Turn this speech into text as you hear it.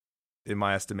in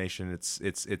my estimation, it's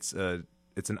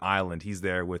an island. He's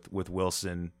there with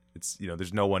Wilson. It's,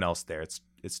 there's no one else there. It's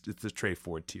the Tre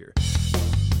Ford tier.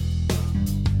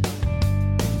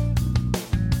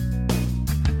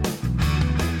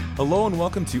 Hello and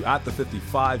welcome to At the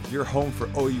 55, your home for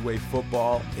OUA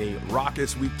football. A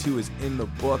raucous week 2 is in the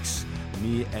books.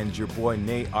 Me and your boy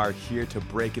Nate are here to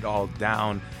break it all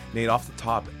down. Nate, off the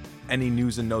top, any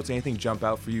news and notes, anything jump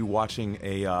out for you watching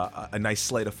a nice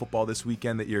slate of football this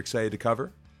weekend that you're excited to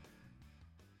cover?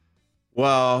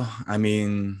 Well, I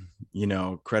mean,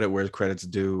 credit where credit's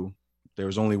due. There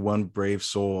was only one brave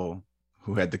soul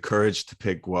who had the courage to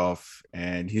pick Guelph,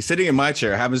 and he's sitting in my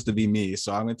chair. It happens to be me,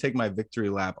 so I'm going to take my victory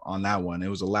lap on that one. It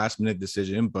was a last-minute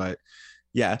decision, but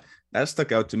yeah, that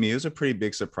stuck out to me. It was a pretty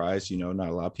big surprise. Not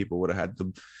a lot of people would have had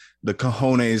the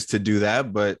cojones to do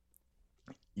that, but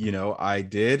I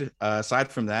did.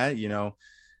 Aside from that,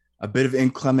 a bit of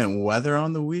inclement weather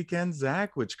on the weekend,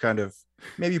 Zach, which kind of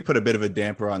maybe put a bit of a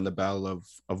damper on the Battle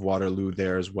of Waterloo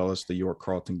there, as well as the York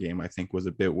Carleton game, I think was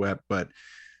a bit wet, but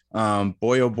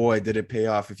boy, oh boy, did it pay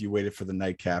off if you waited for the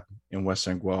nightcap in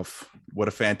Western Guelph. What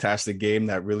a fantastic game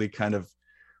that really kind of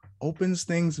opens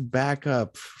things back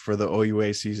up for the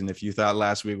OUA season. If you thought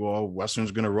last week, well,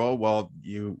 Western's going to roll, well,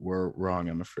 you were wrong,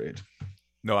 I'm afraid.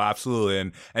 No,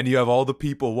 absolutely. And you have all the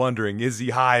people wondering, is he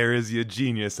high or is he a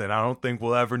genius? And I don't think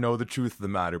we'll ever know the truth of the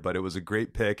matter, but it was a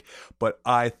great pick. But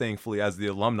I, thankfully, as the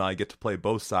alumni, get to play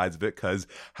both sides of it, because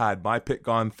had my pick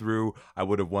gone through, I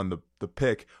would have won the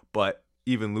pick. But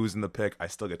even losing the pick, I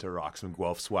still get to rock some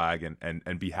Guelph swag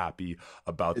and be happy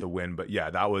about the win. But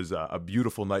yeah, that was a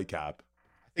beautiful nightcap.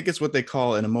 I think it's what they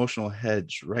call an emotional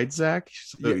hedge, right, Zach?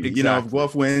 So, yeah, exactly. If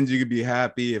Guelph wins, you could be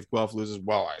happy. If Guelph loses,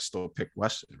 well, I still picked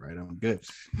Western, right? I'm good.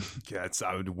 Yeah, it's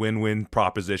a win-win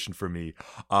proposition for me.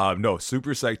 No,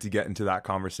 super psyched to get into that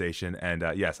conversation. And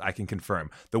yes, I can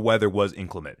confirm the weather was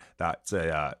inclement. That's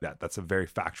a very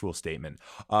factual statement.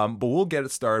 But we'll get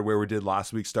it started where we did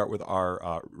last week. Start with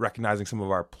our recognizing some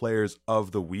of our players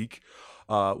of the week.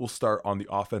 We'll start on the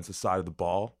offensive side of the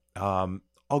ball.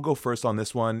 I'll go first on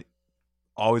this one.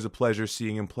 Always a pleasure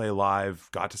seeing him play live.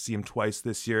 Got to see him twice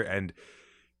this year, and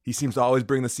he seems to always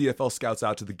bring the CFL scouts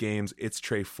out to the games. It's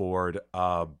Tre Ford.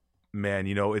 Man,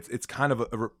 it's kind of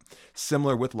a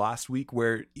similar with last week,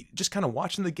 where just kind of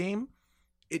watching the game,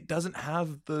 it doesn't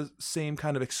have the same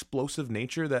kind of explosive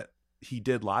nature that he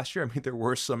did last year. I mean, there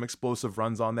were some explosive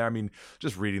runs on there. I mean,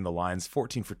 just reading the lines,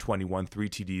 14 for 21, 3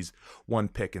 TDs, 1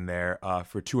 pick in there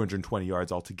for 220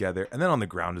 yards altogether. And then on the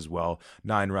ground as well,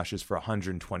 9 rushes for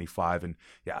 125. And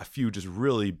yeah, a few just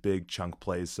really big chunk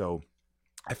plays. So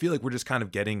I feel like we're just kind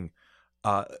of getting,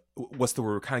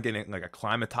 we're kind of getting like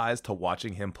acclimatized to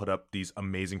watching him put up these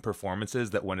amazing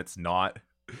performances that when it's not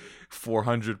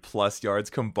 400 plus yards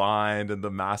combined and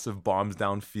the massive bombs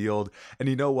downfield. And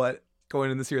you know what? Going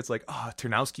in this year, it's like,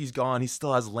 Ternowski's gone. He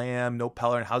still has Lamb, no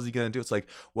Pellerin. How's he going to do? It's like,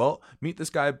 well, meet this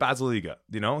guy, Basiliga.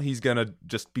 He's going to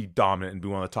just be dominant and be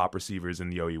one of the top receivers in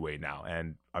the OUA now.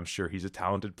 And I'm sure he's a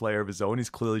talented player of his own. He's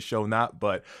clearly shown that.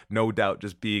 But no doubt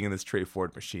just being in this Tre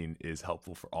Ford machine is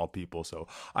helpful for all people. So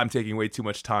I'm taking way too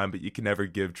much time, but you can never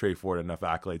give Tre Ford enough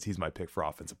accolades. He's my pick for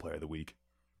Offensive Player of the Week.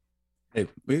 Hey,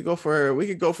 we could go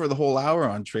for the whole hour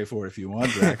on Tre Ford if you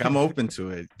want, Zach. I'm open to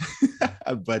it.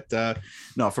 But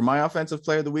no, for my offensive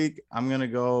player of the week, I'm gonna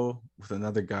go with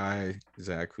another guy,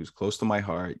 Zach, who's close to my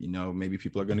heart. Maybe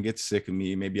people are gonna get sick of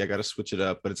me. Maybe I gotta switch it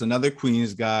up, but it's another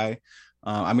Queens guy.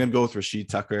 I'm gonna go with Rashid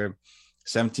Tucker,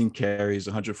 17 carries,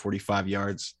 145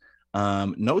 yards.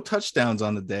 No touchdowns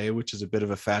on the day, which is a bit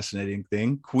of a fascinating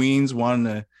thing. Queens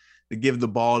wanted to give the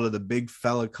ball to the big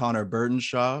fella Connor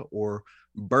Burtonshaw, or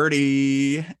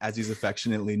Birdie, as he's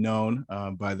affectionately known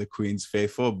by the Queens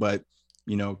faithful. But,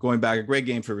 going back, a great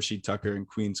game for Rashid Tucker, and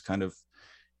Queens kind of,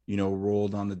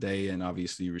 rolled on the day. And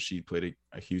obviously Rashid played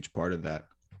a huge part of that.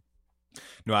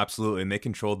 No, absolutely. And they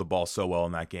controlled the ball so well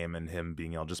in that game, and him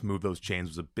being able to just move those chains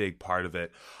was a big part of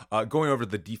it. Going over to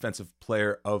the defensive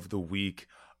player of the week,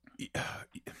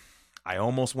 I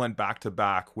almost went back to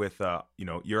back with,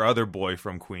 your other boy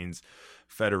from Queens,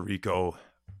 Federico.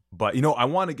 But, I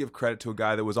want to give credit to a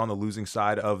guy that was on the losing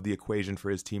side of the equation for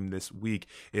his team this week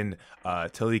in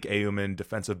Talik Ayuman,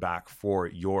 defensive back for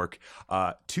York.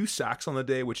 2 sacks on the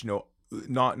day, which,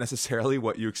 not necessarily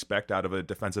what you expect out of a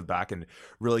defensive back, and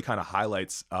really kind of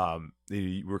highlights,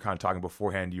 we were kind of talking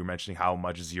beforehand, you were mentioning how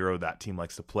much zero that team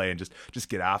likes to play and just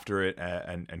get after it,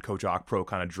 and Coach Okpro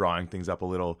kind of drawing things up a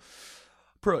little,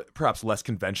 perhaps less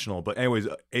conventional. But anyways,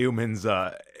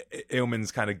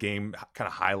 Ailman's kind of game kind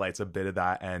of highlights a bit of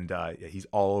that, and he's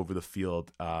all over the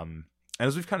field. And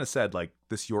as we've kind of said, like,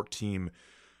 this York team,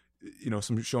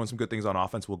 showing some good things on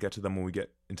offense. We'll get to them when we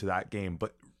get into that game.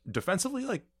 But defensively,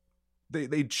 like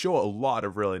they show a lot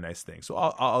of really nice things. So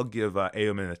I'll give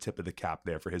Aomen a tip of the cap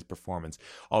there for his performance,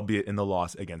 albeit in the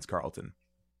loss against Carleton.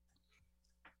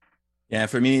 Yeah,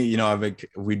 for me, I think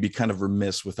we'd be kind of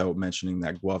remiss without mentioning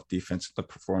that Guelph defense, the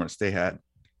performance they had.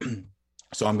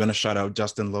 So I'm going to shout out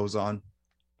Justin Lozon,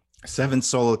 7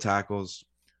 solo tackles,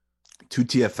 2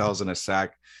 TFLs and a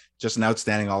sack. Just an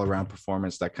outstanding all-around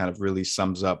performance that kind of really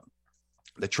sums up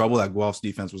the trouble that Guelph's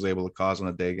defense was able to cause on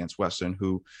the day against Western,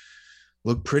 who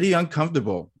looked pretty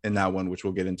uncomfortable in that one, which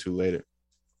we'll get into later.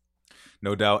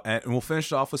 No doubt. And we'll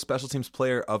finish off with special teams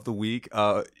player of the week.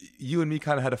 You and me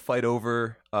kind of had a fight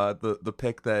over the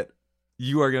pick that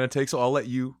you are going to take. So I'll let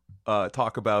you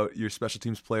talk about your special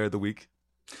teams player of the week.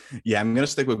 Yeah, I'm going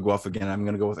to stick with Guelph again. I'm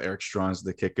going to go with Eric Strauns,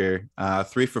 the kicker.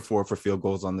 3 for 4 for field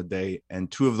goals on the day, and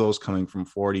 2 of those coming from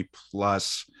 40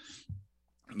 plus.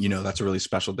 That's a really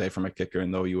special day from a kicker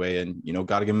in the OUA, and,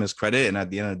 got to give him his credit. And at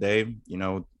the end of the day,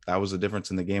 that was the difference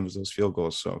in the game, was those field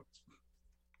goals. So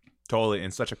totally.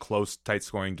 In such a close, tight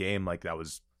scoring game, like that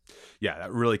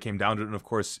really came down to it. And of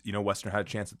course, Western had a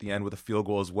chance at the end with a field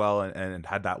goal as well, and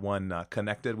had that one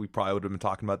connected, we probably would have been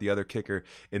talking about the other kicker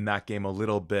in that game a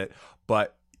little bit.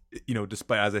 But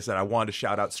despite, as I said, I wanted to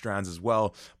shout out Strands as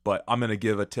well, but I'm going to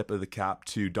give a tip of the cap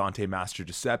to Dante Master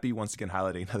Giuseppe, once again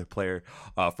highlighting another player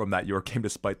from that York game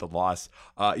despite the loss,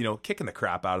 kicking the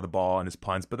crap out of the ball on his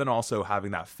punts, but then also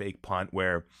having that fake punt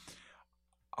where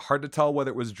hard to tell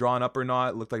whether it was drawn up or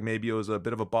not. It looked like maybe it was a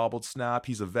bit of a bobbled snap.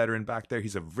 He's a veteran back there.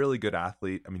 He's a really good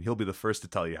athlete. I mean, he'll be the first to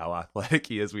tell you how athletic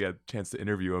he is. We had a chance to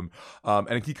interview him.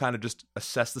 And he kind of just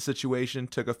assessed the situation,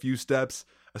 took a few steps,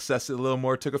 assessed it a little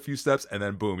more, took a few steps, and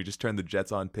then boom, he just turned the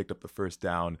jets on, picked up the first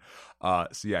down. So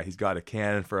yeah, he's got a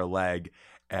cannon for a leg.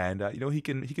 And he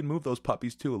can move those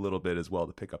puppies too a little bit as well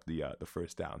to pick up the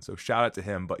first down. So shout out to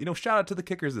him. But shout out to the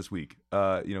kickers this week.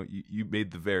 You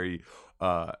made the very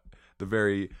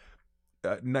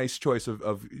nice choice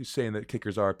of saying that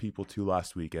kickers are people too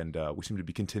last week, and we seem to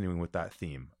be continuing with that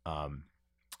theme. And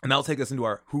that'll take us into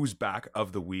our Who's Back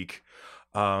of the week.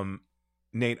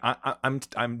 Nate,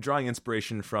 I'm drawing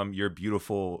inspiration from your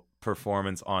beautiful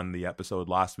performance on the episode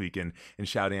last week and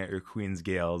shouting at your Queens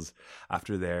Gales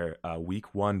after their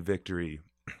week 1 victory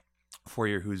for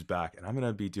your Who's Back. And I'm going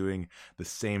to be doing the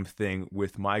same thing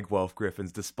with my Guelph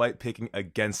Griffins, despite picking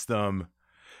against them.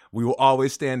 We will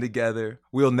always stand together.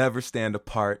 We'll never stand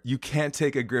apart. You can't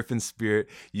take a Griffin's spirit.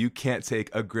 You can't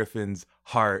take a Griffin's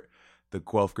heart. The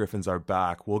Guelph Griffins are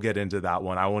back. We'll get into that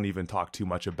one. I won't even talk too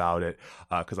much about it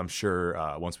because I'm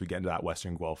sure once we get into that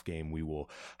Western Guelph game, we will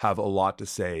have a lot to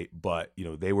say. But,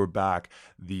 they were back.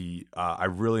 I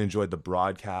really enjoyed the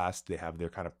broadcast. They have their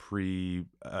kind of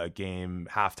pre-game,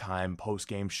 halftime,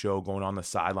 post-game show going on, the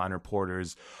sideline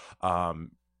reporters.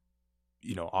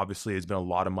 Obviously there's been a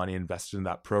lot of money invested in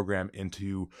that program,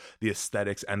 into the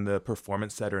aesthetics and the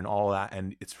performance center and all that.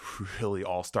 And it's really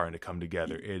all starting to come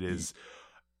together. It is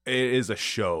a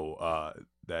show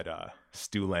that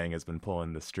Stu Lang has been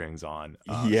pulling the strings on.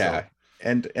 Yeah. So.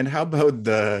 And how about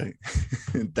the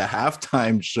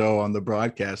halftime show on the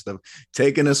broadcast of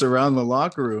taking us around the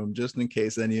locker room, just in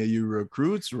case any of you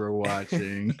recruits were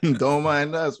watching? Don't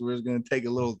mind us. We're just going to take a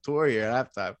little tour here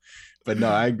at halftime. But no,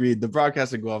 I agree. The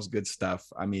broadcast of Guelph's good stuff.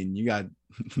 I mean, you got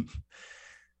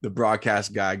the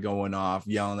broadcast guy going off,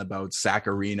 yelling about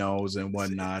Saccarinos and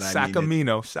whatnot.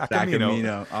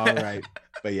 Saccamino. All right.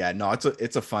 But yeah, no,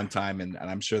 it's a fun time. And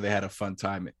I'm sure they had a fun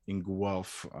time in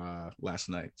Guelph last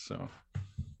night. So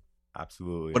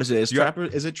absolutely. What is it?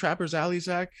 Is it Trapper's Alley,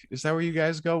 Zach? Is that where you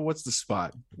guys go? What's the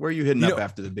spot? Where are you hitting up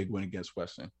after the big win against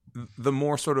Western? The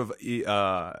more sort of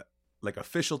like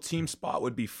official team spot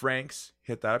would be Frank's.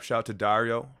 Hit that up. Shout out to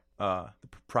Dario, the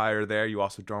proprietor there. You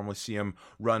also normally see him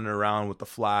running around with the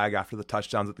flag after the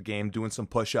touchdowns at the game, doing some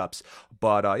push-ups.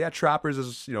 But yeah, Trappers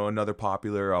is another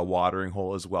popular watering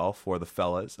hole as well for the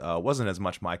fellas. Wasn't as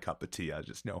much my cup of tea. I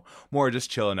just more just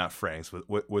chilling at Frank's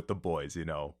with the boys.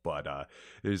 But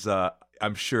there's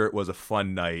I'm sure it was a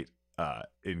fun night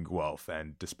in Guelph,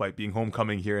 and despite being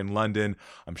homecoming here in London,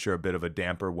 I'm sure a bit of a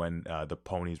damper when the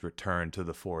Ponies return to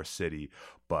the Forest City.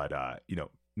 But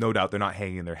no doubt they're not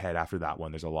hanging their head after that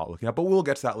one. There's a lot looking up, but we'll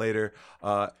get to that later.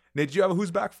 Nate, did you have a Who's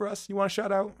Back for us you want to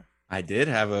shout out? I did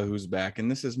have a Who's Back,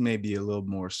 and this is maybe a little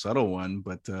more subtle one,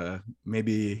 but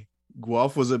maybe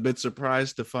Guelph was a bit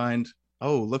surprised to find,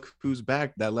 oh, look who's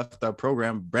back that left our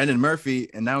program, Brendan Murphy,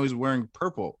 and now he's wearing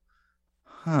purple.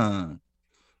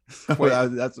 We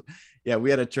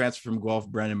had a transfer from Guelph,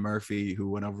 Brendan Murphy, who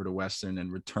went over to Western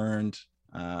and returned,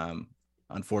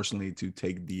 unfortunately, to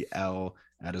take the L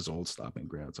at his old stopping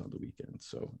grounds on the weekend.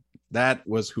 So that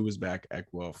was who was back at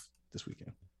Guelph this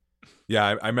weekend.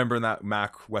 Yeah, I remember in that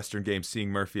Mac Western game seeing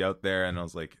Murphy out there, and I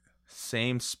was like,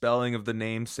 same spelling of the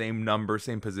name, same number,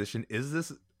 same position. Is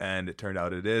this? And it turned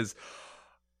out it is.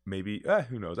 Maybe,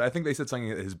 who knows? I think they said something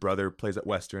that his brother plays at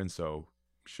Western, so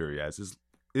sure, yeah,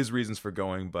 his reasons for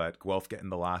going, but Guelph getting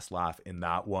the last laugh in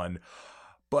that one.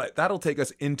 But that'll take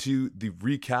us into the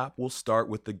recap. We'll start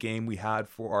with the game we had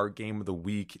for our game of the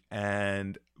week.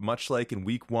 And much like in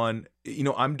week one,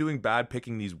 I'm doing bad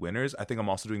picking these winners. I think I'm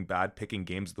also doing bad picking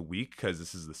games of the week because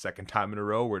this is the second time in a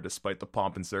row where, despite the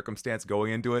pomp and circumstance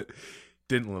going into it,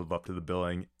 didn't live up to the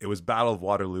billing. It was Battle of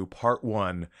Waterloo Part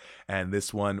 1. And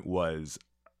this one was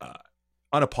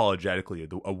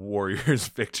unapologetically a Warriors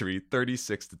victory,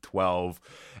 36-12.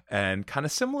 And kind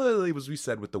of similarly, as we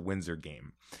said with the Windsor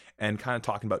game, and kind of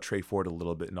talking about Trey Ford a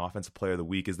little bit in Offensive Player of the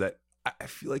Week, is that I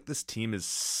feel like this team is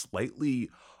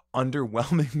slightly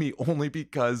underwhelming me only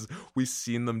because we've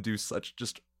seen them do such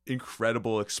just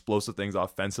incredible, explosive things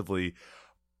offensively.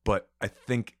 But I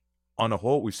think on a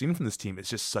whole, we've seen from this team,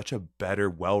 it's just such a better,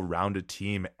 well-rounded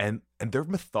team, and they're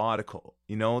methodical.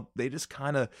 They just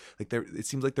kind of like it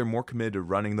seems like they're more committed to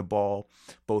running the ball,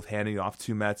 both handing it off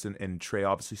to Metz and Trey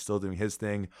obviously still doing his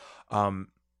thing.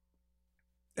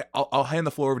 I'll hand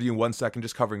the floor over to you in 1 second,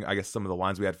 just covering, I guess, some of the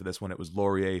lines we had for this one. It was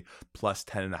Laurier plus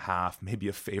 10.5, maybe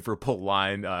a favorable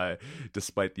line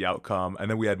despite the outcome.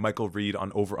 And then we had Michael Reed on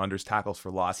over-unders tackles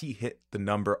for loss. He hit the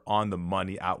number on the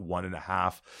money at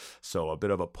 1.5, so a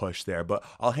bit of a push there. But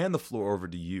I'll hand the floor over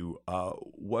to you.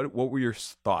 What were your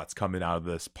thoughts coming out of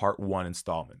this Part 1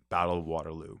 installment, Battle of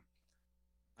Waterloo?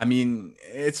 I mean,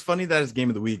 it's funny that it's game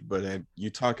of the week, but you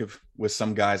talk with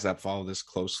some guys that follow this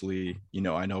closely.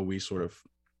 I know we sort of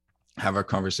have our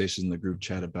conversations in the group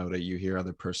chat about it. You hear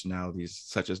other personalities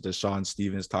such as Deshaun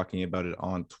Stevens talking about it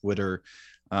on Twitter.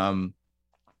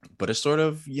 But it's sort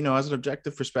of, as an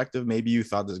objective perspective, maybe you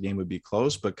thought this game would be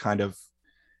close, but kind of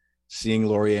seeing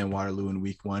Laurier and Waterloo in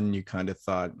week one, you kind of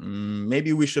thought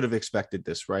maybe we should have expected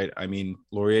this, right? I mean,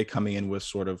 Laurier coming in with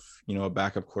sort of, a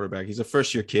backup quarterback. He's a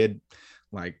first-year kid.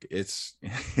 Like it's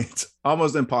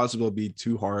almost impossible to be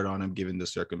too hard on him given the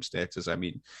circumstances. I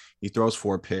mean, he throws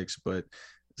 4 picks, but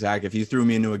Zach, if you threw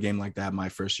me into a game like that my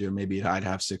first year, maybe I'd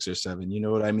have 6 or 7. You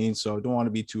know what I mean? So I don't want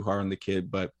to be too hard on the kid.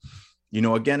 But,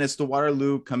 again, it's the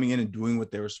Waterloo coming in and doing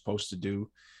what they were supposed to do.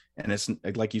 And it's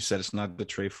like you said, it's not the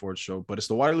Trey Ford show, but it's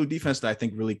the Waterloo defense that I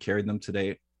think really carried them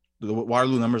today. The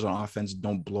Waterloo numbers on offense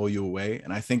don't blow you away.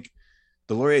 And I think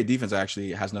the Laurier defense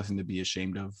actually has nothing to be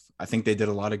ashamed of. I think they did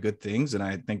a lot of good things. And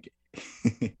I think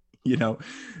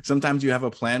sometimes you have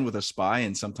a plan with a spy,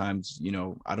 and sometimes,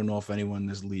 I don't know if anyone in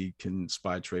this league can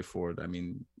spy Trey Ford. I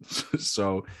mean,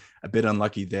 so a bit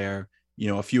unlucky there.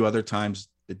 A few other times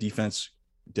the defense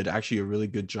did actually a really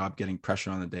good job getting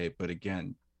pressure on the day. But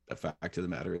again, the fact of the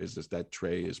matter is that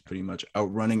Trey is pretty much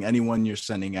outrunning anyone you're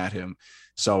sending at him.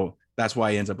 So that's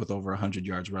why he ends up with over 100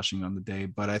 yards rushing on the day.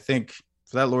 But I think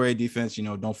for that Laurier defense,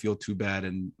 don't feel too bad.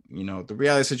 And, the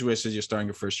reality situation is you're starting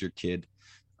a first-year kid.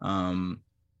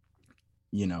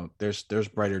 There's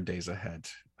brighter days ahead.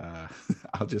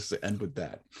 I'll just end with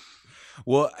that.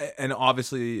 Well, and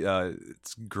obviously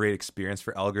it's great experience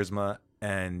for Elgersma.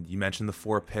 And you mentioned the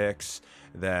 4 picks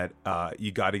that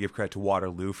you got to give credit to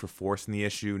Waterloo for forcing the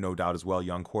issue, no doubt as well.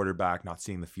 Young quarterback, not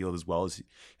seeing the field as well as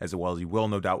he will,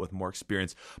 no doubt, with more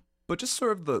experience. But just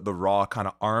sort of the raw kind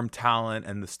of arm talent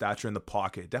and the stature in the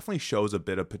pocket definitely shows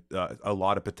a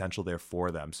lot of potential there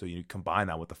for them. So you combine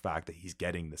that with the fact that he's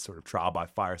getting this sort of trial by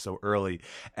fire so early,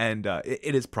 and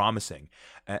it is promising.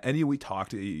 And we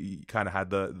talked, you kind of had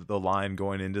the line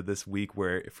going into this week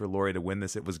where for Laurier to win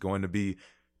this, it was going to be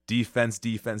defense,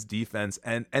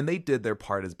 and they did their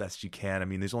part as best you can. I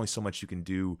mean, there's only so much you can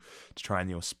do to try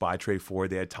and spy Trey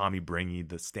Ford. They had Tommy Bringy,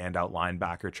 the standout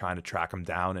linebacker, trying to track him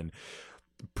down, and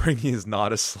Bringy is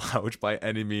not a slouch by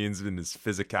any means in his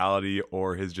physicality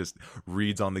or his just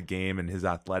reads on the game and his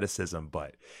athleticism,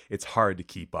 but it's hard to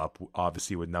keep up,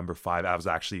 obviously, with number 5. I was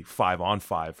actually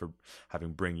 5-on-5 for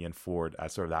having Bringy and Ford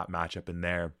as sort of that matchup in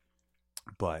there.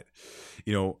 But,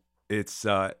 it's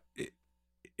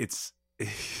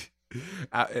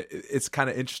it's kind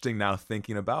of interesting now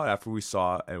thinking about after we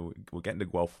saw, and we'll get into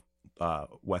Guelph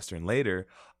Western later,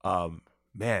 and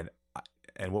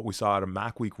what we saw out of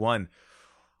MAC week 1,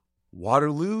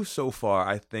 Waterloo so far,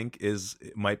 I think,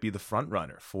 might be the front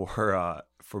runner for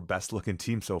best looking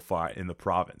team so far in the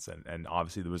province, and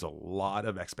obviously there was a lot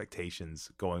of expectations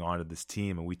going on to this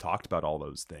team, and we talked about all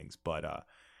those things. But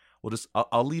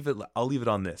I'll leave it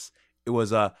on this. It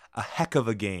was a heck of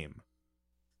a game,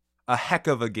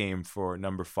 for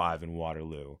number 5 in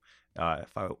Waterloo.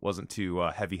 If I wasn't too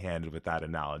heavy handed with that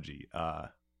analogy,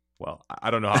 Well, I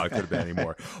don't know how it could have been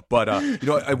anymore. But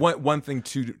I want one thing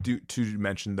to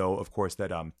mention though, of course,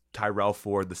 that Tyrell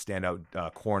Ford, the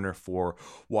standout corner for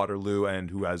Waterloo,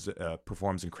 and who has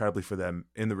performs incredibly for them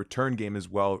in the return game as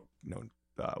well.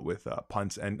 With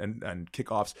punts and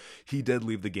kickoffs, he did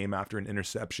leave the game after an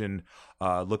interception.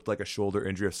 Looked like a shoulder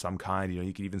injury of some kind.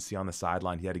 You could even see on the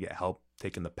sideline he had to get help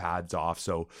taking the pads off.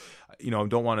 So,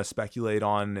 don't want to speculate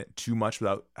on it too much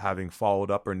without having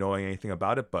followed up or knowing anything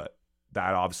about it, but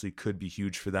that obviously could be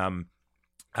huge for them.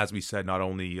 As we said, not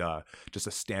only just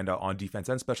a standout on defense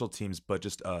and special teams, but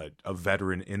just a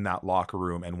veteran in that locker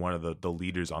room and one of the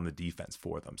leaders on the defense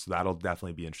for them. So that'll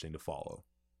definitely be interesting to follow.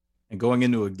 And going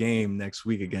into a game next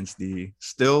week against the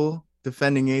still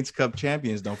defending AIDS Cup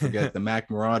champions, don't forget the Mac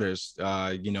Marauders.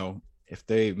 If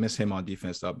they miss him on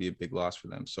defense, that'll be a big loss for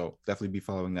them. So definitely be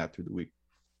following that through the week.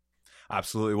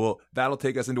 Absolutely. Well, that'll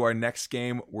take us into our next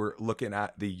game. We're looking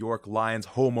at the York Lions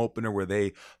home opener, where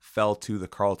they fell to the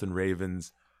Carleton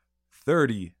Ravens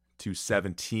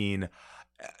 30-17.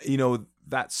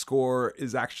 That score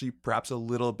is actually perhaps a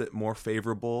little bit more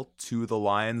favorable to the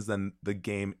Lions than the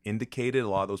game indicated. A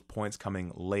lot of those points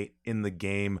coming late in the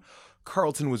game.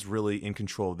 Carleton was really in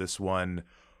control of this one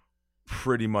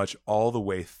pretty much all the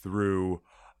way through.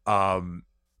 Another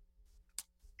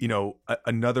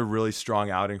really strong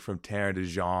outing from Terran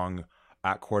DeJong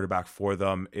at quarterback for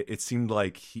them. It seemed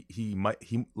like he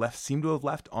seemed to have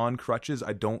left on crutches.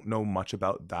 I don't know much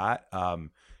about that.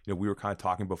 We were kind of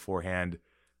talking beforehand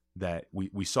that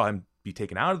we saw him be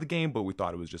taken out of the game, but we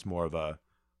thought it was just more of a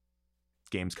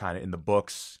game's kind of in the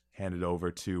books, handed over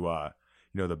to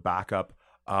the backup.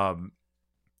 What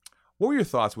were your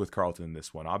thoughts with Carleton in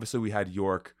this one? Obviously, we had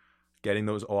York getting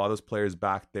a lot of those players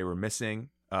back they were missing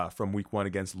from week 1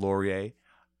 against Laurier,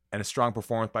 and a strong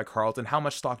performance by Carleton. How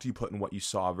much stock do you put in what you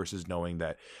saw versus knowing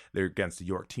that they're against the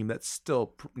York team that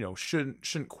still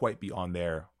shouldn't quite be on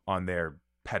their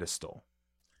pedestal?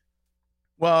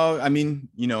 Well, I mean,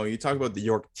 you talk about the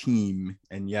York team,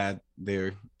 and yeah,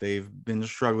 they've been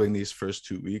struggling these first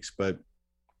 2 weeks, but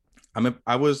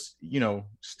I was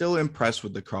still impressed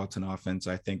with the Carleton offense.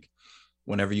 I think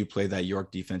whenever you play that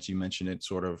York defense, you mentioned it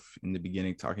sort of in the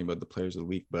beginning, talking about the players of the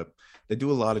week, but they do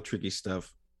a lot of tricky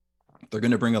stuff. They're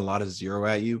going to bring a lot of zero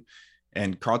at you,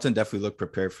 and Carleton definitely looked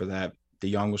prepared for that.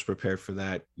 DeJong was prepared for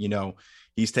that.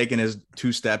 He's taking his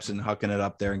 2 steps and hucking it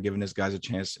up there and giving his guys a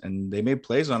chance, and they made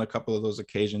plays on a couple of those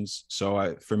occasions.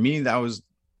 So for me, that was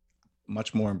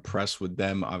much more impressed with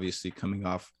them, obviously coming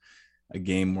off a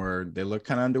game where they looked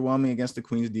kind of underwhelming against the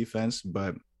Queens defense,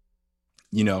 but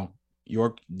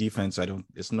York defense,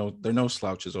 they're no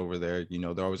slouches over there.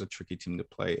 They're always a tricky team to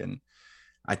play, and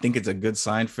I think it's a good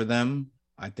sign for them.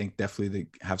 I think definitely they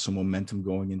have some momentum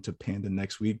going into Panda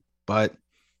next week, but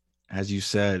as you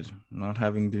said, not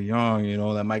having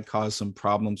DeJong, that might cause some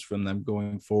problems from them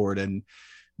going forward and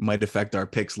might affect our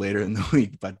picks later in the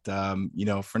week. But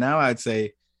for now, I'd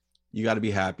say you got to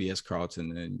be happy as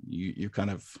Carleton, and you kind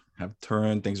of have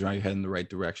turned things around, your head in the right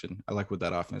direction. I like what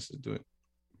that offense is doing.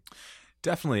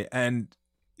 Definitely. And,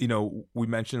 we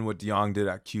mentioned what DeJong did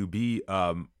at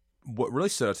QB. What really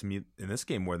stood out to me in this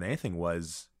game more than anything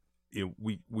was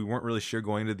we weren't really sure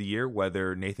going into the year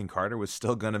whether Nathan Carter was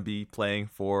still going to be playing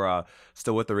for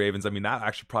still with the Ravens. I mean, that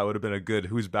actually probably would have been a good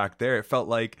who's back there. It felt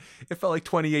like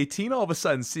 2018 all of a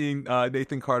sudden, seeing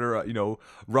Nathan Carter,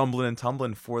 rumbling and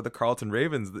tumbling for the Carleton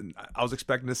Ravens. I was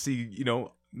expecting to see,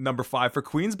 number 5 for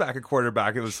Queens back at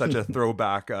quarterback. It was such a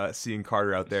throwback seeing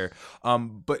Carter out there.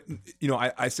 But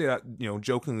I say that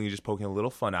jokingly, just poking a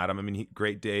little fun at him. I mean,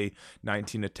 great day,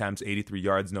 19 attempts, 83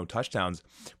 yards, no touchdowns,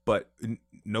 but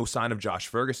no sign of Josh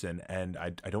Ferguson. And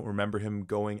I don't remember him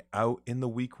going out in the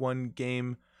week 1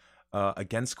 game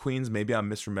against Queens. Maybe I'm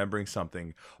misremembering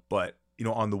something, but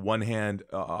on the one hand,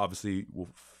 obviously we'll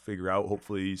figure out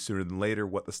hopefully sooner than later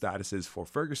what the status is for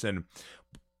Ferguson.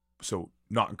 So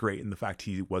not great in the fact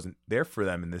he wasn't there for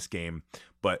them in this game,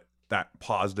 but that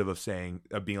positive of being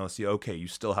able to see, okay, you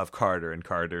still have Carter, and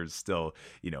Carter's still,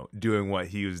 doing what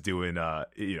he was doing,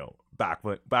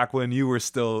 back when you were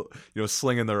still,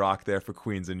 slinging the rock there for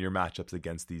Queens in your matchups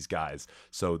against these guys.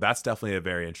 So that's definitely a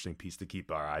very interesting piece to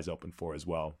keep our eyes open for as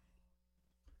well.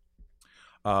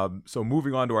 So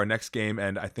moving on to our next game,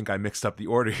 and I think I mixed up the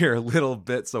order here a little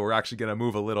bit, so we're actually going to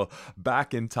move a little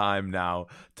back in time now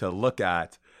to look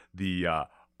at the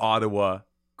Ottawa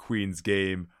Queens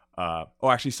game.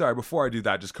 Before I do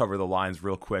that, just cover the lines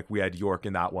real quick. We had York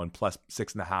in that one, plus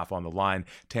 6.5 on the line.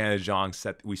 Tana Zhang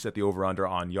we set the over-under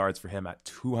on yards for him at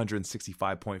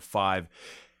 265.5.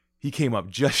 He came up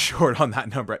just short on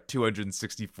that number at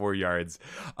 264 yards.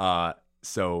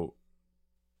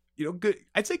 good.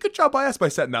 I'd say good job by us by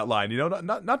setting that line.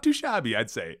 Not too shabby, I'd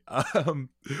say.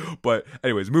 But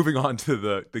anyways, moving on to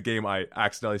the game I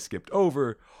accidentally skipped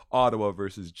over, Ottawa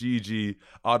versus GG.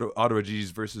 Ottawa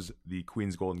GGs versus the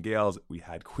Queens Golden Gales. We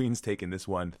had Queens taking this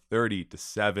one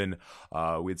 30-7.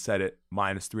 We had set it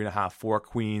 -3.5 for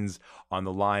Queens on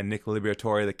the line. Nick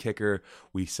Liberatore, the kicker,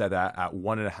 we set that at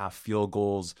 1.5 field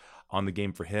goals on the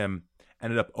game for him.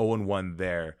 Ended up 0-1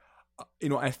 there.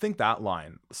 I think that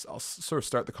line, I'll sort of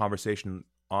start the conversation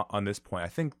on this point. I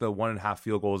think the 1.5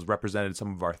 field goals represented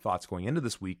some of our thoughts going into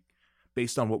this week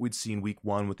based on what we'd seen week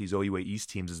one with these OUA East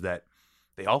teams, is that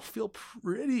they all feel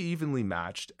pretty evenly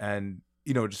matched. And,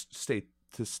 just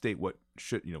to state what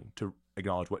should, to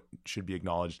acknowledge what should be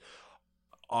acknowledged.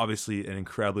 Obviously an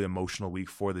incredibly emotional week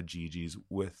for the GGs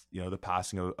with, the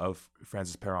passing of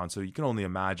Francis Perron. So you can only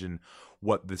imagine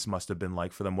what this must have been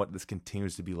like for them, what this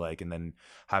continues to be like, and then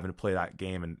having to play that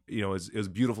game. And, it was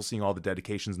beautiful seeing all the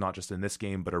dedications, not just in this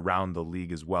game, but around the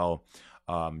league as well,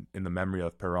 in the memory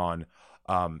of Perron.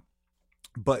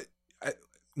 But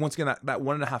once again, that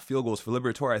 1.5 field goals for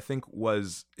Liberatore, I think,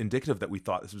 was indicative that we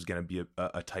thought this was going to be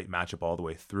a tight matchup all the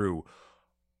way through.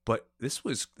 But this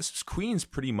was Queens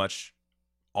pretty much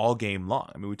all game long.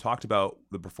 I mean, we talked about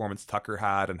the performance Tucker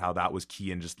had and how that was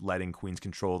key in just letting Queens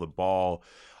control the ball.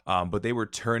 But they were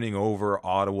turning over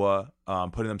Ottawa,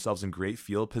 putting themselves in great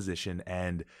field position.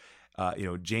 And,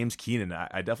 James Keenan,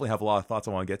 I definitely have a lot of thoughts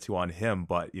I want to get to on him.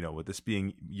 But, with this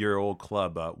being your old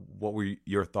club, what were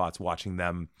your thoughts watching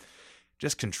them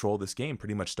just control this game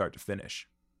pretty much start to finish?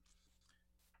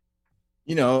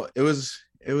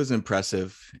 It was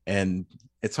impressive, and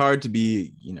it's hard to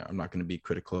be, I'm not going to be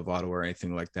critical of Ottawa or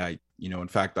anything like that. In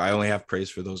fact, I only have praise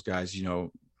for those guys,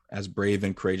 as brave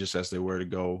and courageous as they were to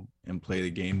go and play the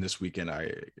game this weekend.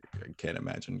 I can't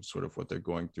imagine sort of what they're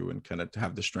going through, and kind of to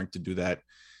have the strength to do that.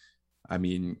 I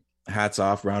mean, hats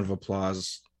off, round of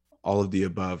applause, all of the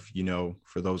above,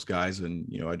 for those guys. And,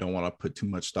 I don't want to put too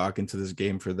much stock into this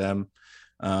game for them.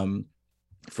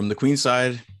 From the Queen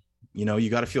side, you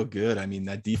got to feel good. I mean,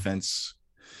 that defense,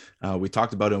 we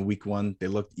talked about it in week one. They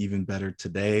looked even better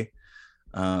today.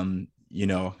 Having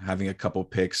a couple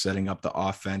picks, setting up the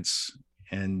offense.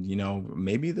 And,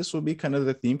 maybe this will be kind of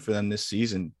the theme for them this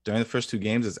season. During the first two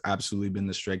games, it's absolutely been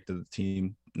the strength of the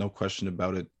team. No question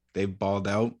about it. They've balled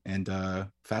out, and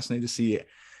fascinating to see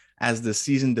as the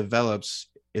season develops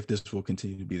if this will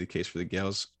continue to be the case for the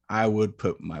Gales. I would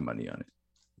put my money on it.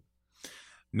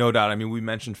 No doubt. I mean, we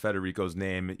mentioned Federico's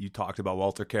name. You talked about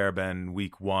Walter Carabin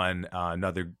week one,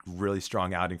 another really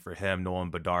strong outing for him. Nolan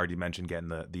Bedard, you mentioned getting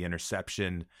the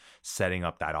interception, setting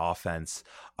up that offense.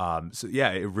 So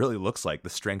yeah, it really looks like the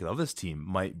strength of this team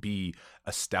might be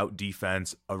a stout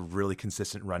defense, a really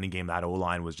consistent running game. That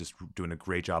O-line was just doing a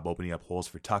great job opening up holes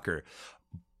for Tucker.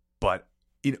 But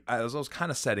as I was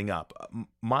kind of setting up,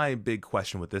 my big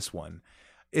question with this one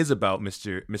is about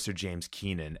Mr. James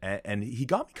Keenan. And he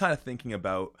got me kind of thinking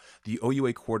about the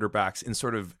OUA quarterbacks in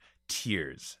sort of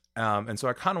tiers. And so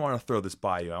I kind of want to throw this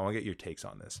by you. I want to get your takes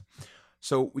on this.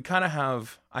 So we kind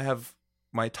of I have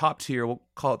my top tier, we'll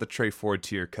call it the Trey Ford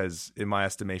tier, because in my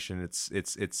estimation,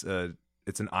 it's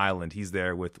an island. He's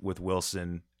there with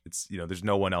Wilson. It's, there's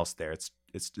no one else there. It's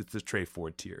the Trey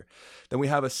Ford tier. Then we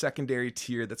have a secondary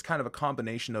tier that's kind of a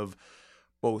combination of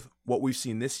both what we've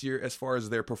seen this year as far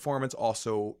as their performance,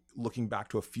 also looking back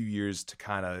to a few years to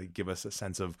kind of give us a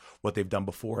sense of what they've done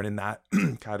before. And in that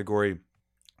category,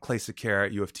 Clay Sakara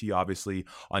at U of T, obviously,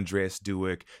 Andreas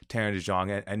Duick, Taron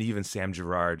DeJong, and even Sam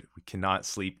Girard. We cannot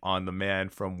sleep on the man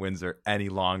from Windsor any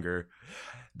longer.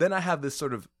 Then I have this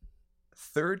sort of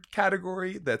third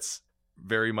category that's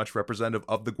very much representative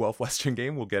of the Guelph Western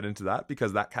game. We'll get into that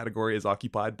because that category is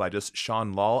occupied by just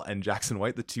Sean Law and Jackson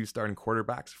White, the two starting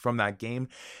quarterbacks from that game.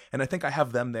 And I think I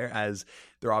have them there as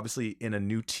they're obviously in a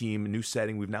new team, new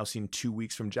setting. We've now seen 2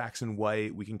 weeks from Jackson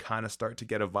White. We can kind of start to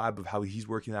get a vibe of how he's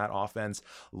working that offense.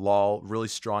 Law, really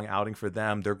strong outing for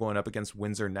them. They're going up against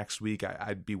Windsor next week.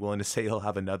 I'd be willing to say he'll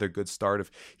have another good start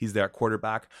if he's there at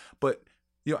quarterback. But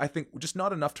I think just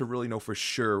not enough to really know for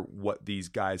sure what these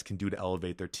guys can do to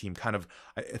elevate their team.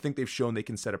 I think they've shown they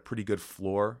can set a pretty good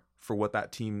floor for what their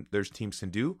teams can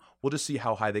do. We'll just see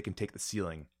how high they can take the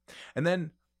ceiling. And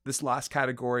then this last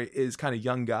category is kind of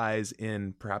young guys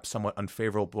in perhaps somewhat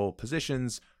unfavorable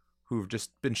positions who've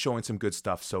just been showing some good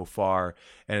stuff so far.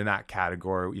 And in that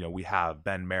category, we have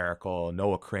Ben Miracle,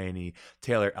 Noah Craney,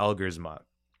 Taylor Elgersma.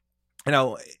 In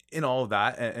all of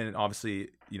that, and obviously,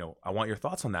 I want your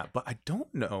thoughts on that, but I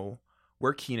don't know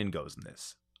where Keenan goes in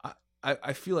this.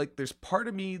 I feel like there's part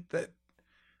of me that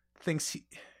thinks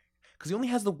because he only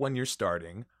has the 1 year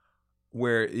starting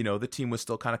where, the team was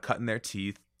still kind of cutting their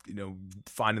teeth.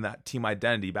 finding that team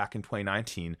identity back in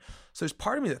 2019. So there's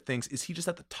part of me that thinks, is he just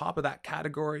at the top of that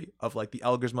category of like the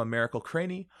Elgersma, Miracle,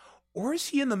 Craney? Or is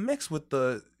he in the mix with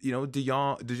the, De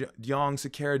Jong,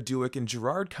 Sekera, Duick, and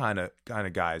Gerard kind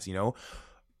of guys,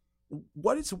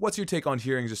 What's your take on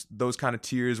hearing just those kind of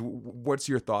tiers? What's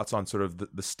your thoughts on sort of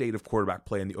the state of quarterback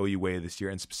play in the OUA this year,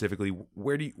 and specifically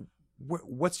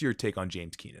what's your take on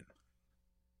James Keenan?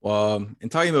 Well, in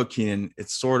talking about Keenan,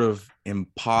 it's sort of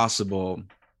impossible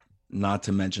not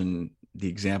to mention the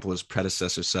example his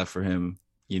predecessor set for him.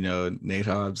 Nate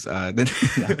Hobbs.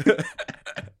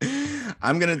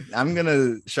 I'm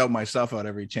gonna shout myself out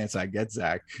every chance I get,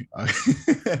 Zach.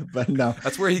 But no,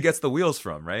 that's where he gets the wheels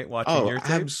from, right? Watching your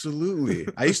tape? Absolutely.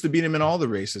 I used to beat him in all the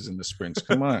races in the sprints.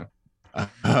 Come on.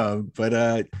 But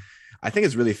I think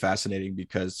it's really fascinating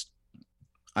because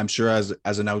I'm sure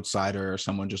as an outsider or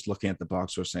someone just looking at the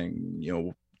box score saying,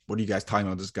 what are you guys talking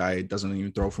about? This guy doesn't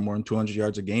even throw for more than 200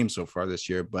 yards a game so far this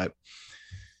year. But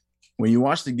when you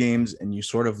watch the games and you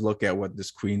sort of look at what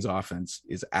this Queens offense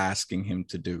is asking him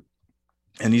to do,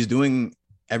 and he's doing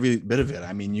every bit of it.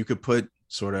 I mean, you could put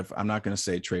sort of, I'm not going to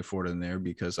say Trey Ford in there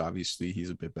because obviously he's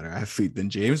a bit better athlete than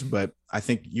James, but I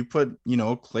think you put,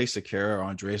 Clay Sekera or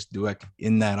Andreas Dueck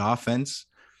in that offense,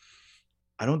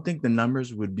 I don't think the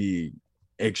numbers would be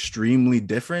extremely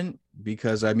different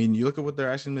because, I mean, you look at what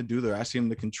they're asking him to do. They're asking him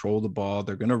to control the ball.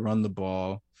 They're going to run the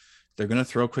ball. They're going to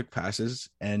throw quick passes.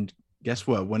 And guess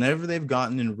what? Whenever they've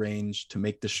gotten in range to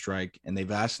make the strike and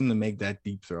they've asked him to make that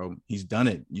deep throw, he's done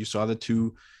it. You saw the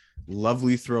two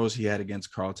lovely throws he had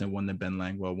against Carleton, one to Ben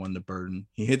Langwell, one to Burton.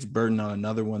 He hits Burton on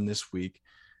another one this week.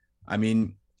 I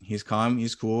mean, he's calm,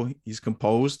 he's cool, he's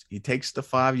composed. He takes the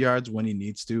 5 yards when he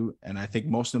needs to. And I think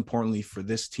most importantly for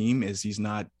this team is he's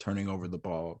not turning over the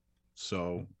ball.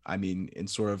 So, I mean, in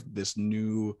sort of this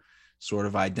new sort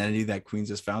of identity that Queens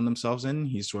has found themselves in,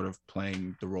 he's sort of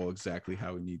playing the role exactly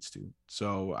how he needs to.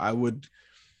 So I would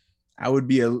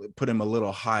put him a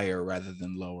little higher rather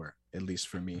than lower, at least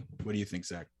for me. What do you think,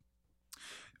 Zach?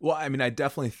 Well, I mean, I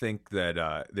definitely think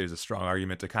that there's a strong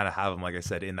argument to kind of have him, like I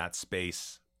said, in that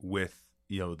space with,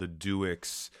 the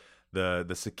Duicks, the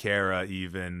Sekera,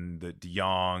 even the De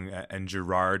Jong and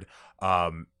Gerard.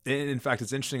 In fact,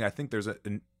 it's interesting. I think there's a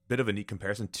bit of a neat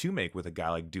comparison to make with a guy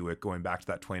like Duick going back to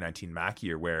that 2019 MAC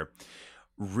year, where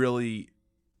really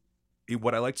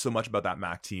what I liked so much about that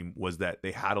MAC team was that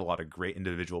they had a lot of great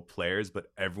individual players, but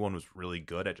everyone was really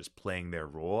good at just playing their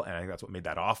role. And I think that's what made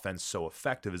that offense so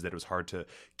effective, is that it was hard to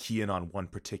key in on one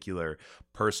particular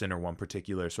person or one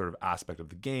particular sort of aspect of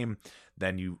the game.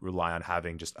 Then you rely on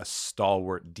having just a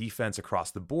stalwart defense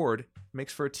across the board. It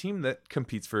makes for a team that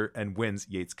competes for and wins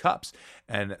Yates Cups.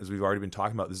 And as we've already been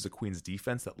talking about, this is a Queens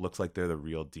defense that looks like they're the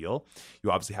real deal.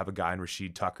 You obviously have a guy in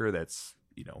Rashid Tucker that's,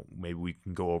 maybe we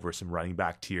can go over some running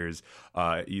back tiers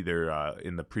either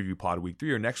in the preview pod week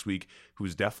 3 or next week,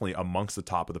 who's definitely amongst the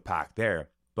top of the pack there.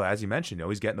 But as you mentioned,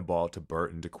 he's getting the ball to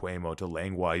Burton, to Quamo, to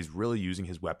Langwa. He's really using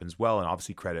his weapons well, and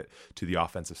obviously credit to the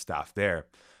offensive staff there.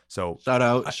 So shout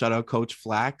out Coach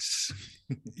Flax.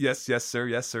 yes, sir.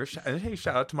 Hey,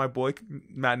 shout out to my boy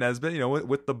Matt Nesbitt,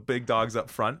 with the big dogs up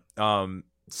front.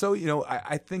 So,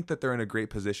 I think that they're in a great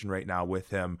position right now with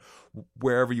him.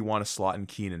 Wherever you want to slot in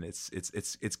Keenan, it's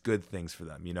good things for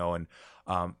them, and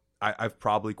I've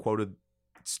probably quoted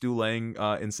Stu Lang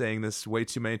in saying this way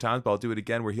too many times, but I'll do it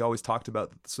again, where he always talked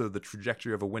about sort of the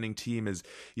trajectory of a winning team is,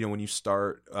 when you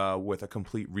start with a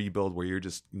complete rebuild where you're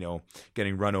just,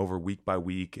 getting run over week by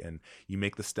week, and you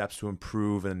make the steps to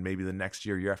improve, and maybe the next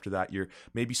year after that, you're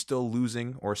maybe still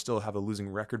losing or still have a losing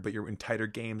record, but you're in tighter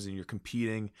games and you're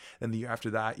competing. And the year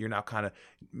after that, you're now kind of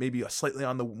maybe slightly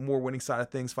on the more winning side of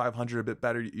things, 500, a bit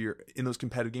better. You're in those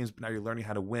competitive games, but now you're learning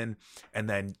how to win. And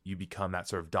then you become that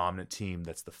sort of dominant team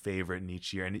that's the favorite in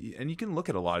each year. And you can look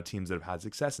at a lot of teams that have had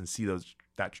success and see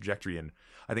that trajectory. And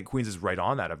I think Queens is right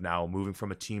on that, of now moving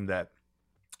from a team that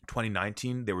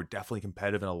 2019, they were definitely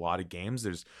competitive in a lot of games.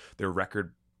 Their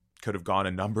record could have gone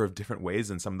a number of different ways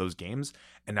in some of those games.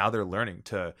 And now they're learning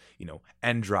to,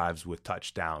 end drives with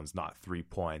touchdowns, not 3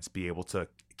 points, be able to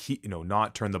keep,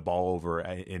 not turn the ball over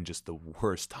in just the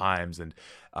worst times. And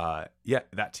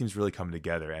that team's really coming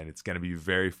together, and it's going to be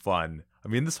very fun. I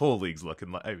mean, this whole league's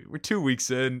looking like, we're 2 weeks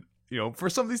in. For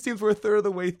some of these teams, we're a third of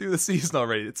the way through the season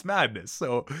already. It's madness.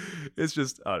 So it's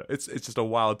just, it's just a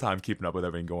wild time keeping up with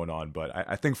everything going on. But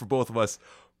I think for both of us,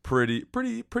 pretty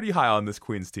high on this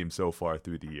Queens team so far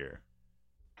through the year.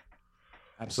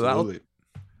 Absolutely.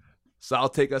 So that'll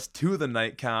take us to the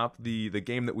nightcap, the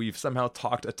game that we've somehow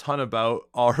talked a ton about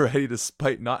already,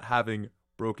 despite not having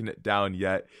broken it down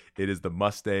yet. It is the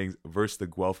Mustangs versus the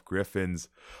Guelph Griffins.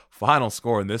 Final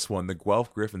score in this one, the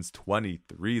Guelph Griffins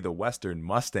 23, the Western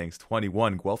Mustangs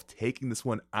 21. Guelph taking this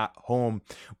one at home.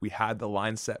 We had the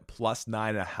line set plus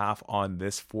 9.5 on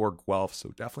this for Guelph, so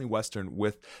definitely Western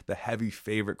with the heavy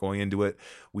favorite going into it.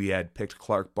 We had picked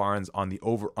Clark Barnes on the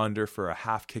over-under for a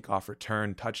half kickoff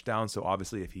return touchdown, so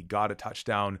obviously if he got a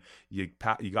touchdown, you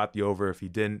got the over. If he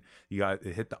didn't,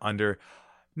 it hit the under.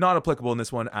 Not applicable in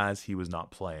this one as he was not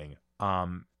playing,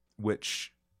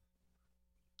 which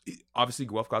obviously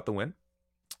Guelph got the win.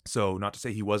 So not to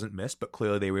say he wasn't missed, but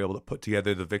clearly they were able to put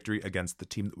together the victory against the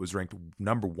team that was ranked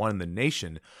number 1 in the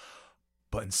nation.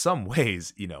 But in some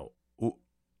ways,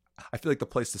 I feel like the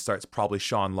place to start is probably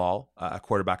Sean Law, a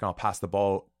quarterback, and I'll pass the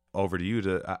ball over to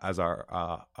you as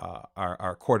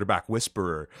our quarterback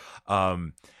whisperer.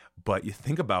 But you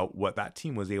think about what that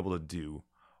team was able to do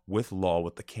with Law,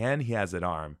 with the can he has at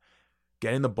arm,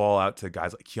 getting the ball out to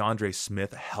guys like Keandre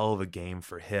Smith, a hell of a game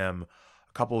for him.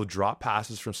 A couple of drop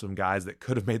passes from some guys that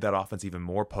could have made that offense even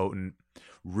more potent.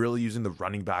 Really using the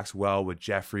running backs well with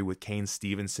Jeffrey, with Kane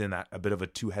Stevenson, a bit of a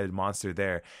two-headed monster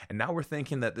there. And now we're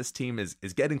thinking that this team is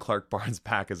getting Clark Barnes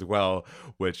back as well,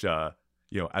 which,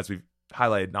 as we've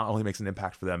highlighted, not only makes an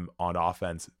impact for them on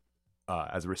offense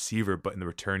as a receiver, but in the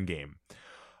return game.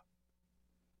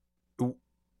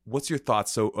 What's your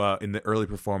thoughts in the early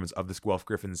performance of this Guelph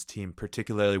Griffins team,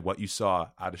 particularly what you saw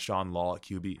out of Sean Law at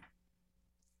QB?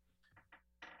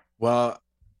 Well,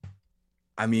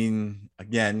 I mean,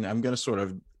 again, I'm going to sort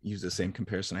of use the same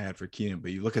comparison I had for Keenan,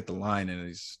 but you look at the line and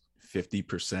it's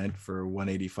 50% for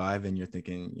 185 and you're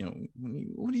thinking,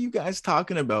 what are you guys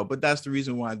talking about? But that's the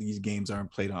reason why these games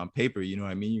aren't played on paper. You know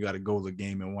what I mean? You got to go to the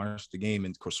game and watch the game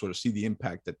and sort of see the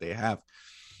impact that they have.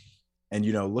 And,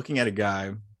 looking at a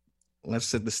guy, let's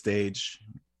set the stage.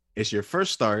 It's your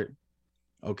first start,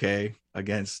 okay,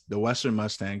 against the Western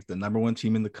Mustangs, the number 1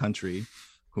 team in the country,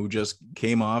 who just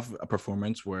came off a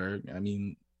performance where,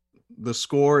 the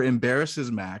score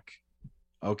embarrasses Mac.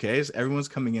 Okay, so everyone's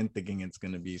coming in thinking it's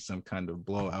going to be some kind of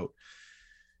blowout.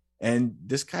 And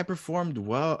this guy performed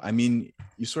well. I mean,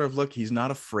 you sort of look, he's not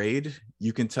afraid.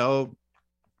 You can tell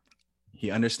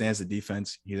he understands the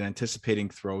defense. He's anticipating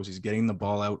throws. He's getting the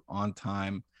ball out on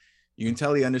time. You can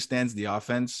tell he understands the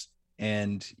offense.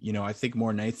 And, I think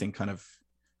more than anything, kind of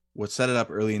what set it up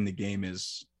early in the game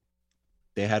is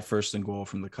they had first and goal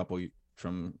from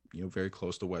very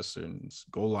close to Western's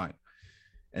goal line.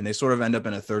 And they sort of end up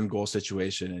in a third and goal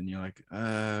situation. And you're like,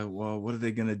 well, what are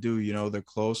they going to do? They're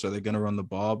close. Are they going to run the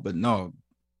ball? But no,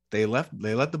 they let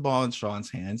the ball in Sean's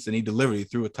hands and he delivered. He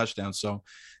threw a touchdown. So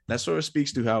that sort of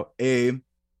speaks to how, A,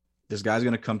 this guy's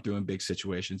going to come through in big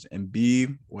situations. And B,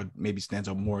 what maybe stands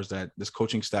out more is that this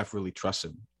coaching staff really trusts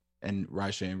him and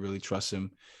Ryshan really trusts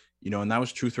him, and that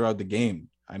was true throughout the game.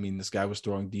 I mean, this guy was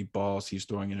throwing deep balls. He's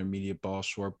throwing intermediate balls,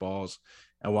 short balls.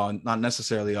 And while not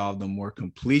necessarily all of them were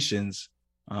completions,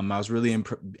 I was really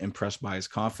impressed by his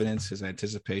confidence, his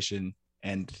anticipation.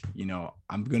 And,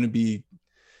 I'm going to be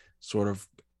sort of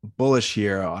bullish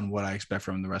here on what I expect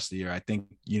from him the rest of the year. I think,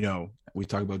 we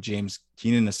talk about James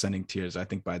Keenan ascending tiers. I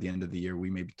think by the end of the year, we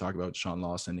may be talking about Sean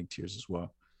Law ascending tiers as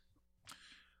well.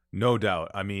 No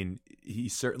doubt. I mean, he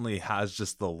certainly has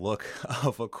just the look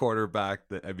of a quarterback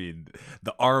that,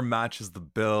 the arm matches the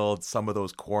build. Some of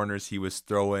those corners he was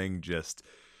throwing, just,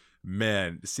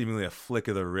 man, seemingly a flick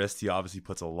of the wrist. He obviously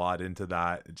puts a lot into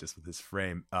that just with his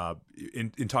frame.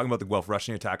 In talking about the Guelph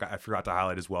rushing attack, I forgot to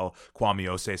highlight as well Kwame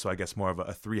Osei. So I guess more of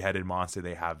a three-headed monster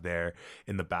they have there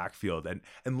in the backfield.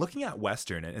 And looking at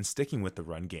Western and sticking with the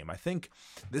run game, I think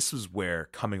this was where,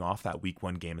 coming off that week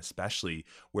 1 game especially,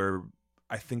 where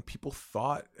I think people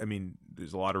thought,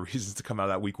 there's a lot of reasons to come out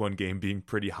of that week 1 game being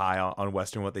pretty high on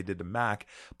Western, what they did to Mac.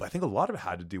 But I think a lot of it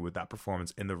had to do with that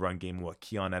performance in the run game, what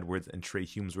Keon Edwards and Trey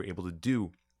Humes were able to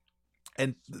do.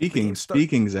 And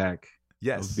speaking, Zach,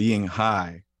 yes, of being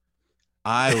high,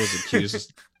 I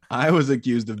was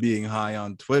accused of being high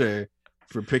on Twitter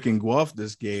for picking Guelph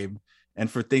this game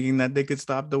and for thinking that they could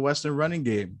stop the Western running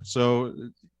game. So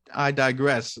I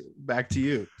digress. Back to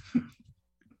you.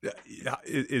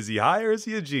 Is he high or is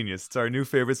he a genius? It's our new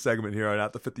favorite segment here on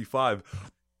At the 55.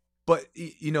 But,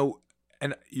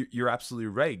 and you're absolutely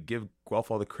right. Give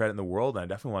Guelph all the credit in the world. And I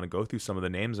definitely want to go through some of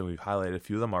the names, and we've highlighted a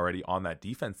few of them already on that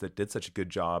defense that did such a good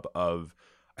job of,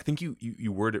 I think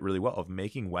you worded it really well, of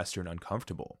making Western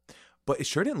uncomfortable. But it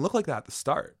sure didn't look like that at the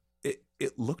start.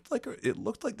 It looked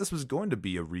like this was going to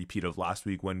be a repeat of last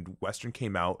week when Western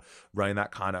came out running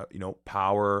that kind of,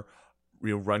 power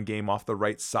run game off the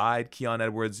right side. Keon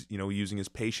Edwards, using his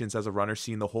patience as a runner,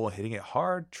 seeing the hole, hitting it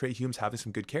hard. Trey Humes having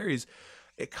some good carries.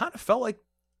 It kind of felt like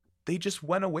they just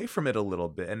went away from it a little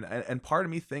bit. And part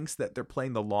of me thinks that they're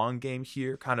playing the long game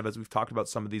here, kind of as we've talked about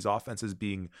some of these offenses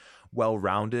being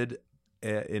well-rounded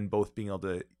in both being able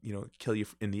to, kill you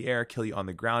in the air, kill you on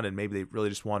the ground. And maybe they really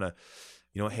just want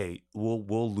to, hey,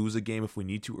 we'll lose a game if we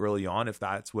need to early on, if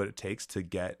that's what it takes to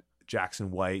get Jackson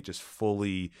White just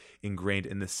fully ingrained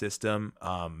in the system,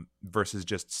 versus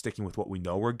just sticking with what we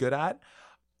know we're good at.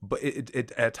 But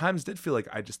it at times did feel like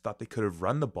I just thought they could have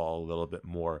run the ball a little bit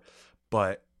more.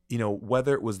 But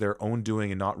whether it was their own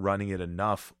doing and not running it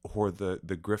enough, or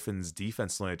the Griffins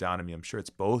defense slowing it down. I mean, I'm sure it's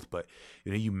both, but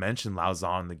you mentioned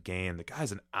Lauzon in the game. The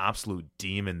guy's an absolute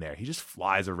demon there. He just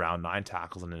flies around, 9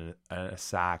 tackles and a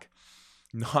sack.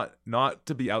 Not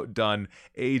to be outdone,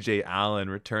 AJ Allen,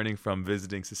 returning from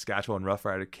visiting Saskatchewan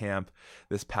Roughrider camp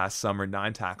this past summer,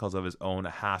 9 tackles of his own, a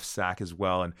half sack as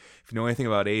well. And if you know anything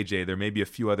about AJ, there may be a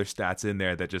few other stats in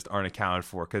there that just aren't accounted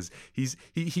for, because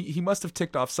he must have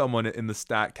ticked off someone in the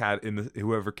stat cat,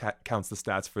 whoever counts the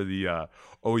stats for the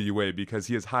OUA, because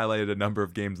he has highlighted a number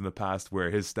of games in the past where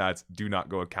his stats do not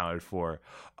go accounted for.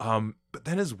 But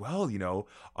then as well,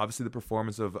 obviously the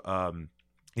performance of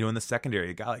in the secondary,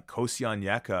 a guy like Kosi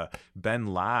Onyeka,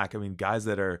 Ben Lack, I mean, guys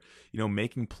that are,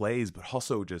 making plays, but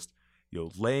also just,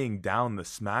 laying down the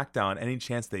smackdown any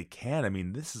chance they can. I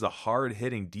mean, this is a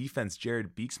hard-hitting defense.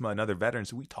 Jared Beeksma, another veteran.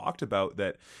 So we talked about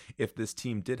that if this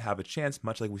team did have a chance,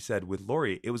 much like we said with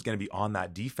Laurier, it was going to be on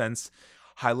that defense.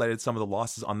 Highlighted some of the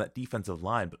losses on that defensive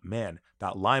line, but man,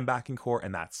 that linebacking core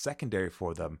and that secondary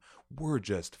for them were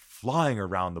just flying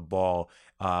around the ball,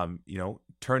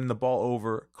 turning the ball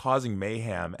over, causing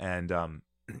mayhem. And,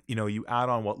 you add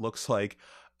on what looks like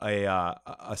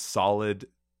a solid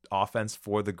offense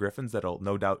for the Griffins that'll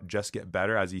no doubt just get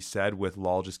better, as you said, with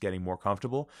Lal just getting more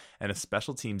comfortable, and a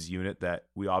special teams unit that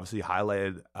we obviously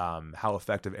highlighted how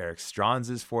effective Eric Strauns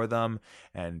is for them,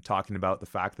 and talking about the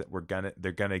fact that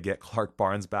they're gonna get Clark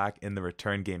Barnes back in the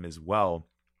return game as well.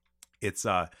 It's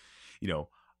I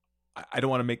don't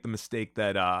want to make the mistake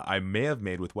that I may have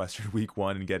made with Western Week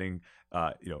 1 and getting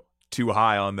too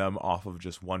high on them off of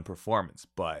just one performance,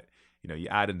 but you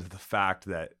add into the fact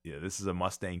that this is a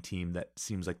Mustang team that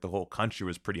seems like the whole country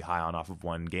was pretty high on off of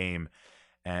one game,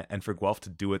 and for Guelph to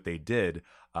do what they did,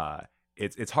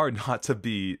 it's hard not to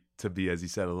be, as you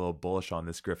said, a little bullish on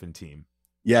this Griffin team.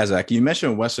 Yeah, Zach, you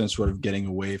mentioned Western sort of getting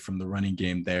away from the running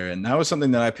game there, and that was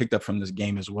something that I picked up from this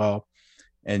game as well.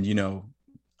 And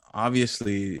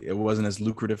obviously it wasn't as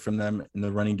lucrative from them in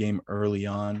the running game early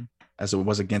on as it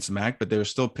was against Mac, but they were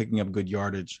still picking up good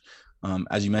yardage.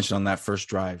 As you mentioned on that first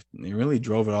drive, they really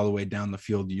drove it all the way down the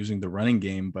field using the running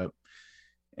game. But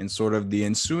in sort of the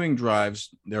ensuing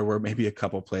drives, there were maybe a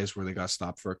couple plays where they got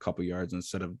stopped for a couple yards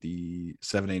instead of the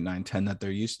 7, 8, 9, 10 that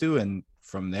they're used to. And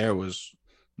from there was,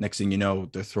 next thing you know,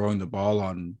 they're throwing the ball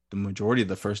on the majority of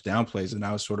the first down plays. And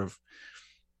I was sort of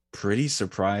pretty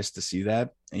surprised to see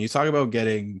that. And you talk about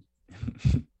getting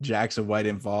Jackson White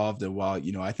involved. And while,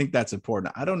 I think that's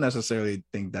important, I don't necessarily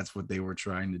think that's what they were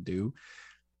trying to do.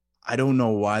 I don't know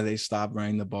why they stopped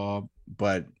running the ball,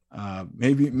 but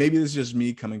maybe it's just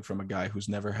me coming from a guy who's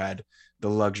never had the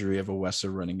luxury of a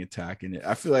Western running attack. And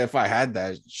I feel like if I had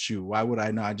that, why would I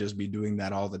not just be doing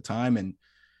that all the time? And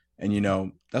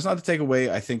that's not to take away.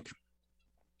 I think,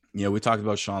 we talked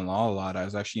about Sean Law a lot. I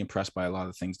was actually impressed by a lot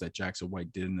of the things that Jackson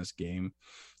White did in this game,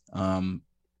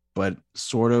 but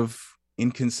sort of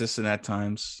inconsistent at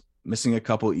times, missing a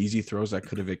couple easy throws that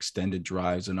could have extended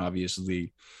drives, and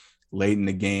obviously late in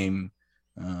the game,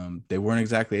 they weren't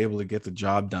exactly able to get the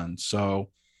job done. So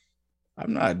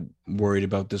I'm not worried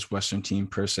about this Western team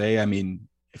per se. I mean,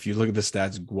 if you look at the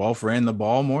stats, Guelph ran the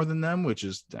ball more than them, which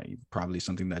is probably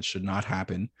something that should not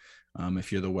happen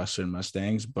if you're the Western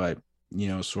Mustangs. But,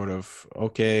 sort of,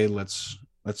 okay, let's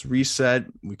reset.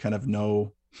 We kind of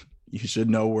know, you should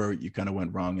know where you kind of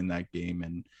went wrong in that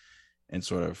game, and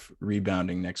sort of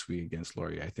rebounding next week against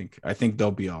Laurier. I think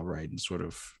they'll be all right and sort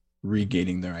of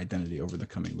regaining their identity over the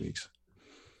coming weeks.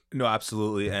 No,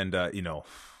 absolutely. And,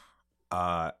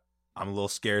 I'm a little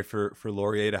scared for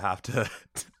Laurier to have to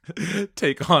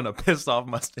take on a pissed off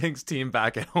Mustangs team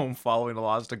back at home following a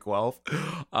loss to Guelph.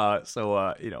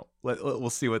 We'll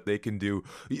see what they can do.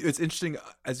 It's interesting,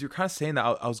 as you're kind of saying that,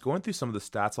 I was going through some of the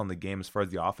stats on the game as far as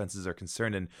the offenses are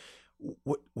concerned. And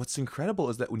what's incredible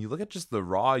is that when you look at just the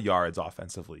raw yards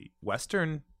offensively,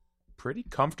 Western pretty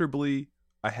comfortably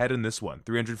ahead in this one,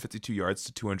 352 yards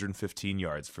to 215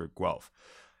 yards for Guelph.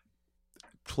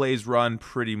 Plays run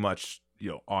pretty much,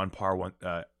 on par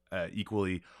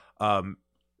equally. And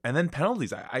then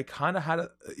penalties. I kind of had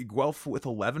Guelph with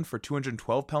 11 for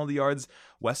 212 penalty yards.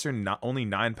 Western only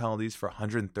 9 penalties for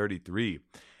 133.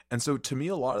 And so to me,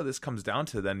 a lot of this comes down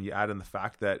to then you add in the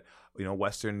fact that, you know,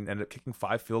 Western ended up kicking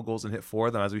 5 field goals and hit 4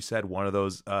 of them. As we said, one of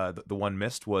those, the one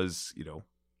missed was, you know,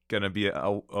 going to be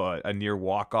a near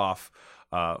walk-off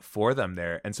for them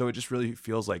there. And so it just really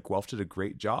feels like Guelph did a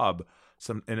great job,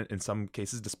 in some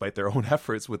cases, despite their own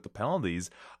efforts with the penalties,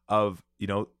 of, you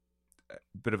know, a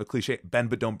bit of a cliche, bend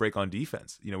but don't break on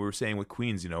defense. You know, we were saying with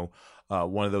Queens, you know,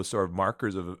 one of those sort of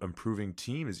markers of improving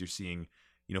team is you're seeing,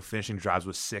 you know, finishing drives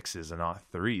with 6s and not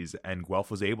 3s. And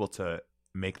Guelph was able to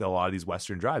make a lot of these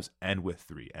Western drives end with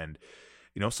 3. And,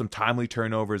 you know, some timely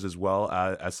turnovers as well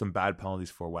as some bad penalties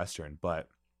for Western. But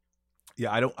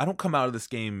yeah, I don't come out of this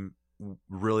game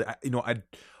really,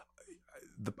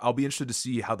 I'll be interested to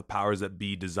see how the powers that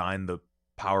be design the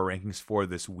power rankings for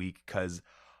this week, because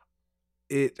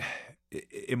it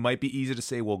might be easy to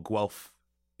say, well, Guelph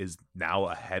is now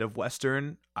ahead of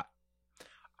Western.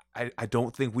 I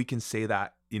don't think we can say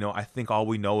that. You know, I think all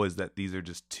we know is that these are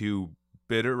just two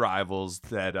bitter rivals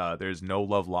that there's no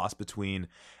love lost between.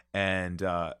 And,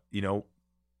 you know,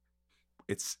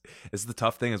 it's the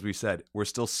tough thing, as we said, we're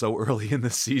still so early in the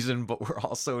season, but we're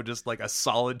also just like a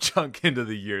solid chunk into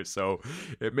the year. So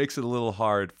it makes it a little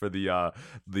hard for the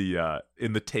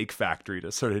in the take factory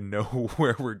to sort of know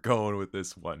where we're going with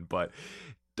this one. But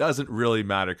doesn't really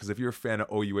matter, because if you're a fan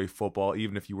of OUA football,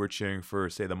 even if you were cheering for,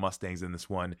 say, the Mustangs in this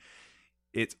one,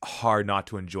 it's hard not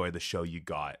to enjoy the show you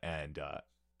got. And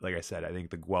like I said, I think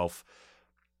the Guelph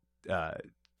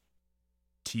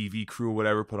TV crew or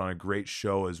whatever put on a great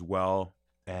show as well.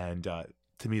 And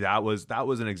to me, that was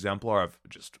an exemplar of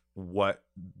just what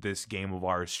this game of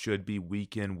ours should be,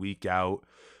 week in, week out.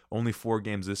 Only 4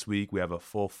 games this week. We have a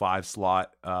full 5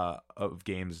 slot of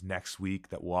games next week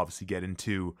that we'll obviously get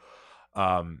into.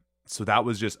 So that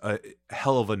was just a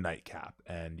hell of a nightcap,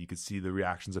 and you could see the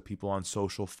reactions of people on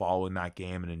social following that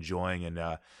game and enjoying. And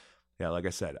yeah, like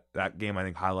I said, that game I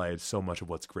think highlighted so much of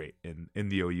what's great in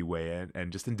the OUA,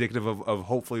 and just indicative of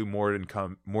hopefully more to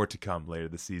come later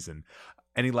this season.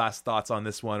 Any last thoughts on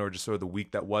this one, or just sort of the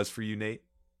week that was for you, Nate?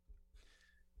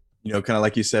 You know, kind of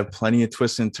like you said, plenty of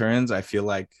twists and turns. I feel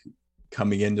like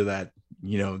coming into that,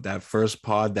 you know, that first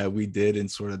pod that we did in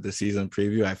sort of the season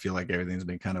preview, I feel like everything's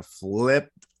been kind of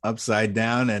flipped upside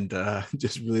down, and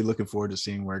just really looking forward to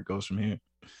seeing where it goes from here.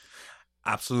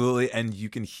 Absolutely. And you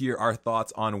can hear our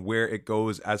thoughts on where it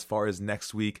goes as far as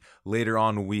next week. Later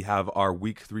on, we have our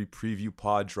week 3 preview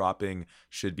pod dropping,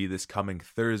 should be this coming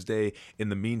Thursday. In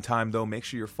the meantime, though, make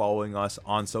sure you're following us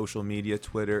on social media,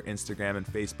 Twitter, Instagram, and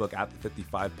Facebook at the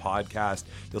 55 Podcast.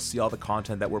 You'll see all the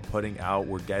content that we're putting out.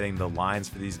 We're getting the lines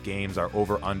for these games, our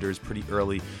over-unders pretty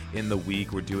early in the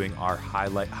week. We're doing our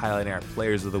highlighting our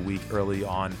players of the week early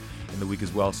on in the week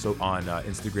as well. So on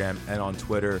Instagram and on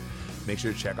Twitter. Make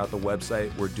sure to check out the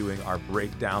website. We're doing our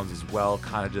breakdowns as well,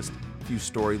 kind of just a few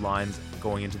storylines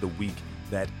going into the week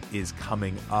that is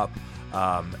coming up,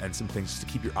 and some things to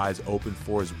keep your eyes open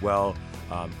for as well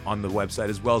on the website,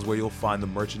 as well as where you'll find the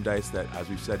merchandise that, as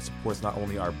we've said, supports not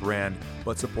only our brand,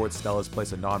 but supports Stella's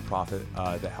Place, a nonprofit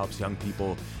that helps young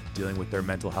people dealing with their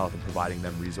mental health and providing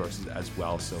them resources as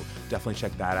well. So definitely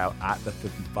check that out at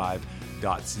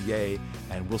the55.ca,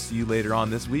 and we'll see you later on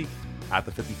this week at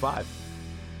the 55.